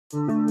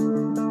Welcome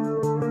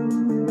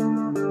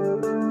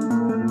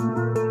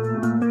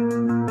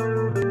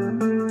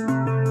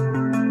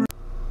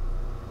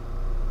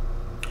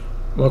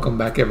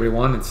back,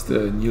 everyone. It's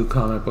the new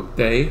comic book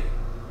day.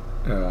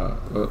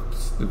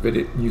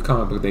 New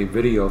comic book day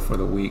video for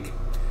the week.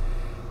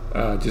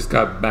 Just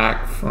got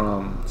back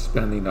from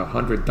spending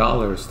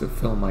 $100 to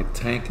fill my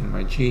tank in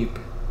my Jeep.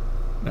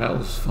 That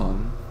was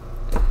fun.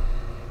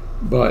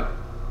 But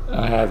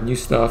I have new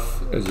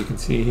stuff. As you can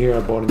see here, I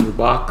bought a new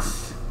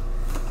box.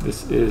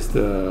 This is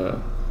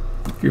the,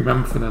 if you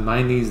remember from the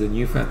 90s, the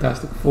new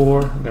Fantastic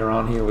Four. They're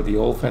on here with the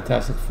old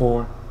Fantastic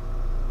Four.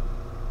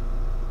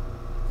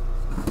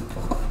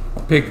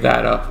 Pick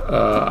that up.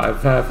 I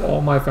have all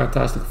my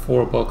Fantastic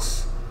Four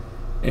books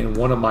in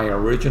one of my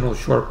original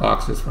short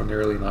boxes from the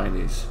early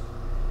 90s.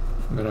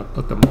 I'm gonna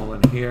put them all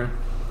in here.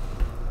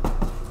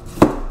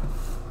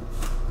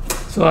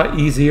 It's a lot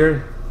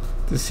easier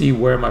to see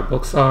where my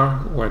books are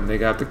when they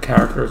got the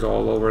characters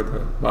all over the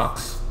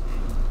box.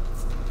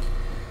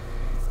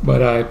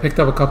 But I picked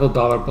up a couple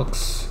dollar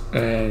books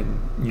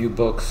and new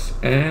books,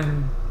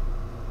 and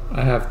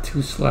I have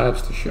two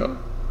slabs to show.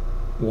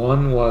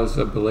 One was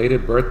a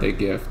belated birthday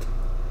gift,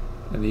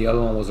 and the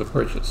other one was a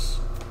purchase.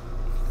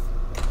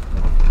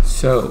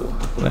 So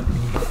let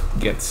me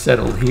get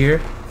settled here.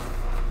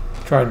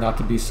 Try not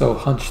to be so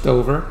hunched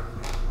over.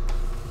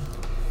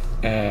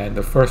 And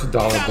the first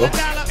dollar book,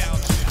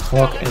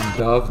 Hawk and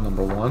Dove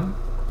 #1.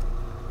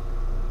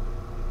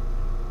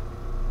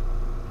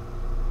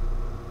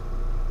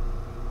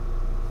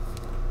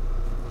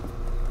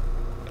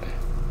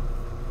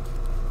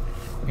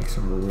 Make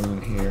some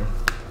room here.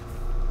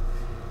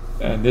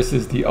 And this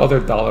is the other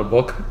dollar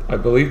book. I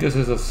believe this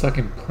is a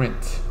second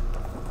print.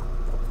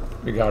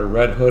 We got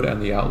Red Hood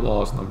and the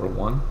Outlaws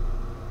 #1.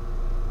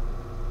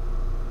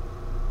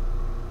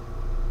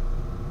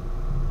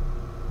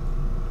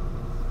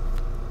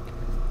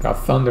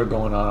 Got thunder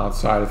going on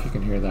outside, if you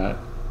can hear that.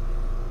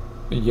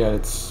 And yet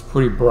it's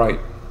pretty bright.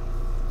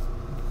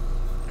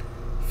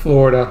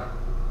 Florida,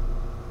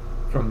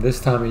 from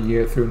this time of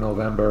year through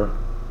November,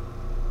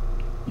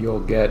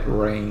 you'll get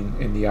rain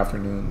in the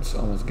afternoons,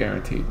 almost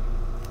guaranteed.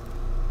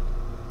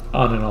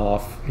 On and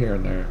off, here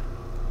and there.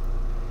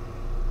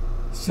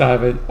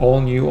 Savage,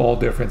 all new, all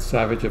different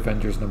Savage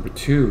Avengers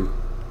 #2.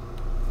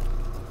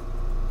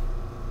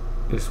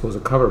 This was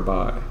a cover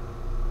by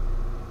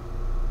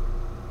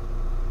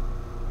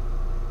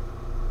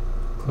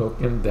Cloak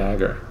and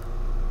Dagger.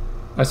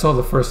 I saw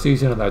the first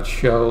season of that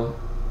show.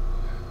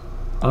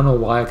 I don't know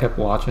why I kept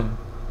watching.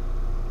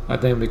 I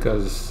think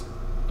because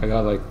I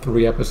got like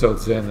 3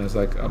 episodes in and it's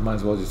like I might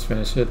as well just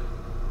finish it.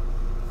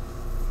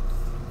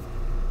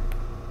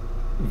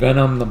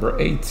 Venom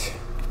 #8.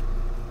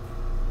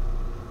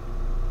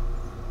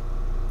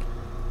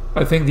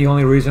 I think the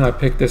only reason I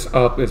picked this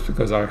up is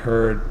because I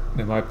heard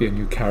there might be a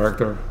new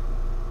character.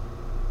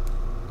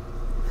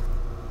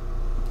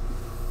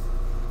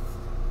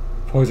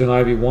 Poison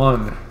Ivy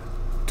 1,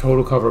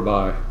 total cover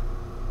by.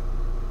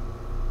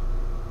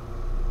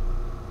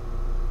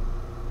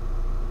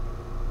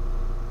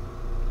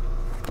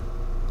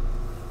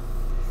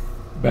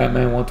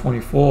 Batman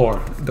 124,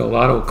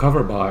 Delato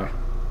cover by.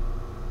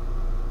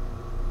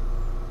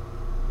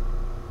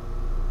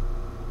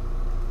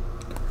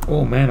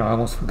 Oh man, I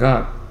almost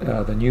forgot.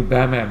 The new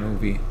Batman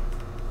movie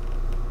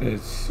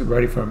is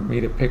ready for me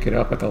to pick it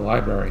up at the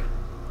library.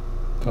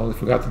 Totally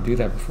forgot to do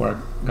that before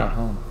I got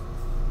home.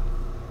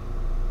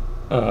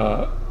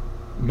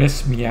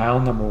 Miss Meow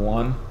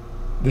 #1.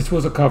 This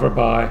was a cover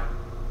by.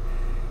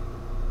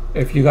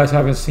 If you guys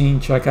haven't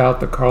seen, check out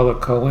the Carla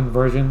Cohen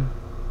version.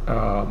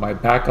 My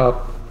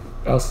backup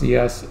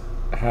LCS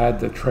had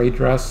the trade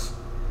dress,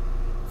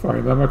 if I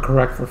remember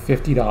correct, for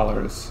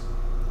 $50,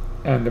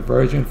 and the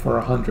version for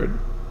 $100.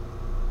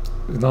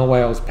 There's no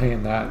way I was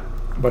paying that,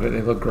 but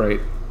it looked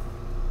great.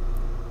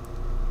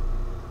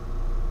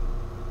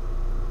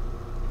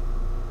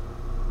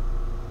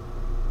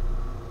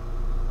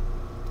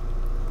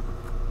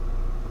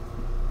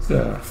 It's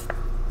a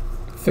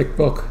thick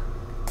book.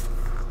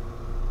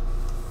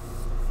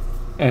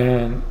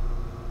 And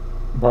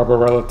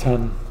Barbarella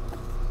 10,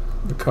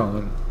 the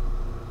Cohen.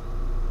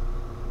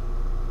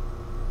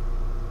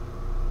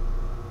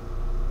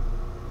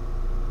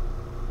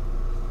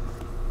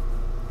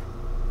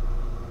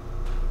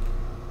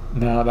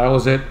 Now that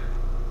was it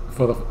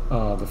for the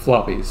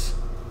floppies.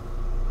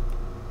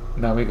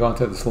 Now we go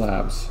into the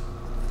slabs.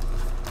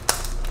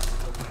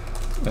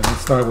 Let me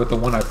start with the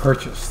one I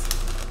purchased.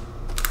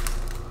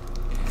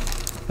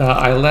 Now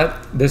I let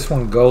this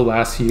one go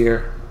last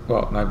year.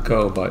 Well, not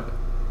go, but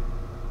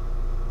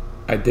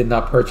I did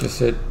not purchase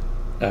it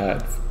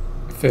at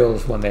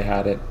Phil's when they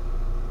had it.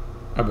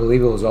 I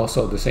believe it was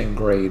also the same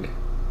grade.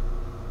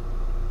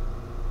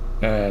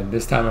 And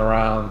this time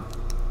around,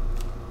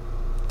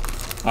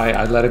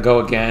 I let it go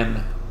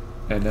again,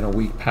 and then a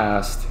week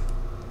passed,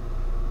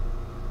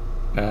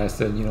 and I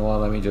said, you know what,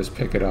 let me just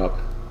pick it up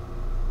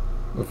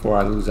before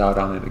I lose out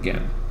on it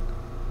again.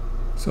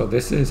 So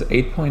this is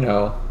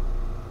 8.0,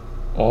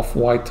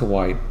 off-white to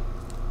white,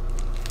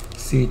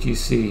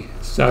 CGC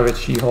Savage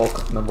She-Hulk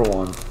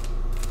 #1.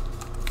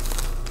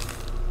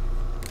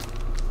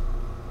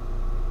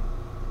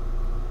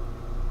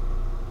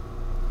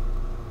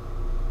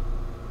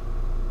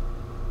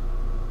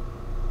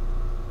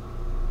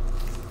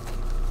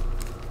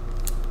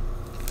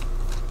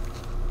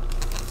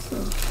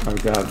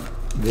 I've got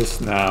this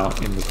now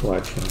in the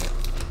collection.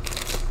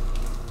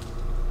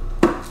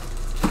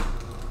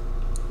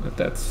 Let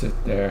that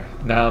sit there.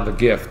 Now the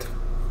gift.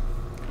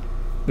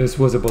 This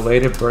was a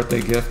belated birthday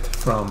gift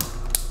from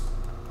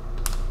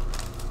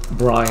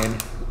Bryan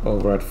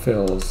over at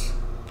Phil's.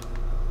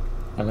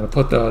 I'm going to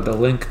put the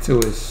link to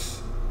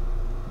his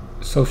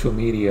social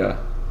media,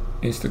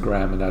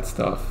 Instagram and that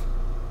stuff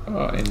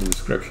in the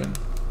description.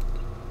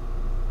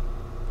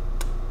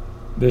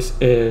 This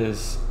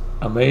is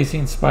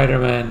Amazing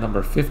Spider-Man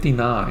number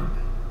 59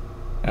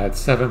 at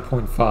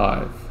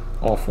 7.5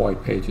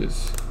 off-white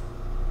pages.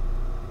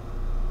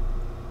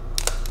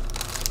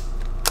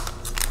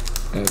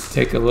 And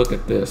take a look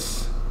at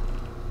this.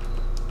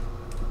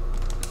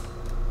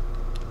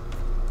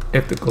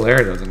 If the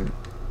glare doesn't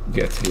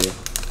get to you,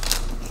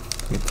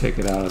 you can take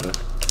it out of the...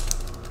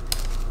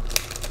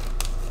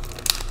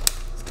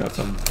 It's got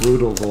some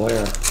brutal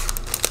glare.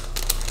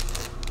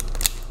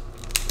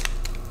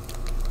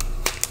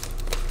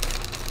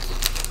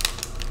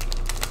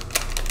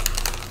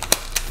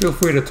 Feel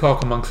free to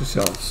talk amongst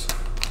yourselves.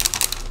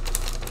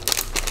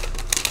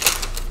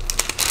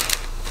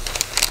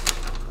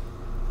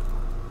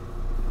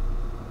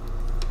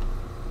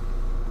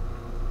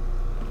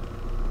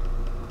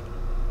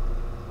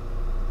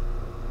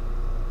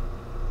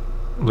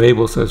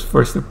 Label says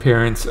first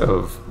appearance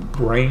of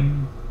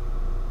Brain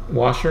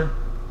Washer.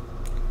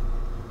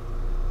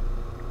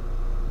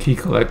 Key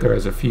collector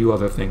has a few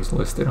other things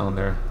listed on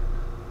there.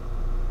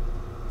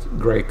 It's a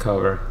great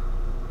cover.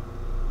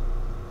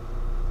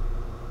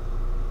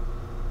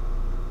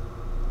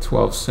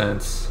 12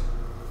 cents.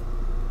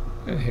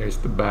 And here's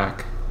the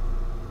back.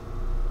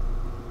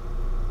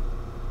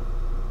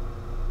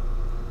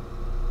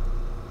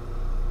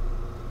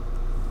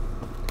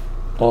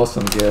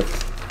 Awesome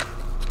gift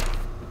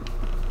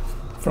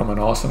from an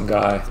awesome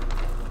guy.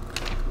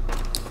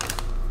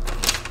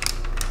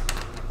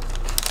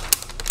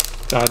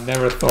 I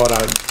never thought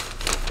I'd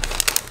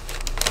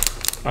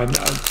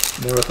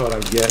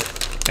get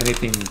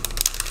anything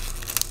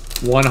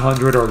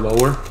 100 or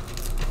lower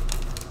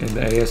in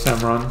the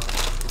ASM run.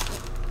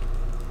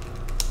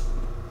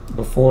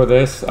 Before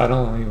this, I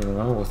don't even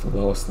remember what the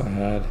lowest I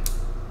had.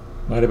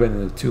 Might have been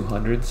in the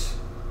 200s,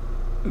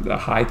 the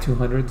high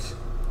 200s.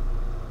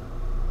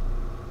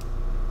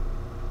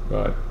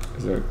 But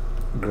it's a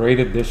great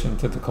addition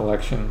to the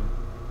collection,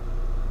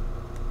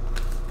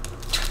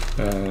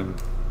 and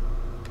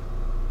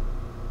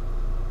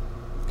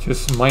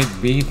just might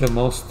be the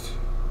most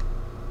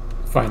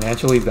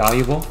financially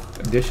valuable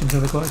addition to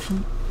the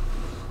collection.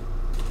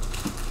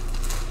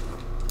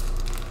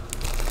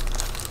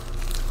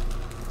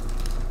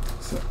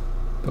 So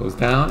goes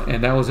down,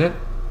 and that was it.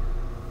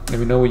 Let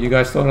me know what you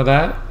guys thought of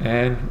that.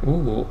 And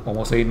ooh,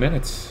 almost 8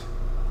 minutes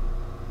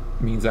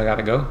means I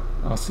gotta go.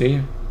 I'll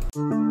see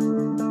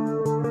you.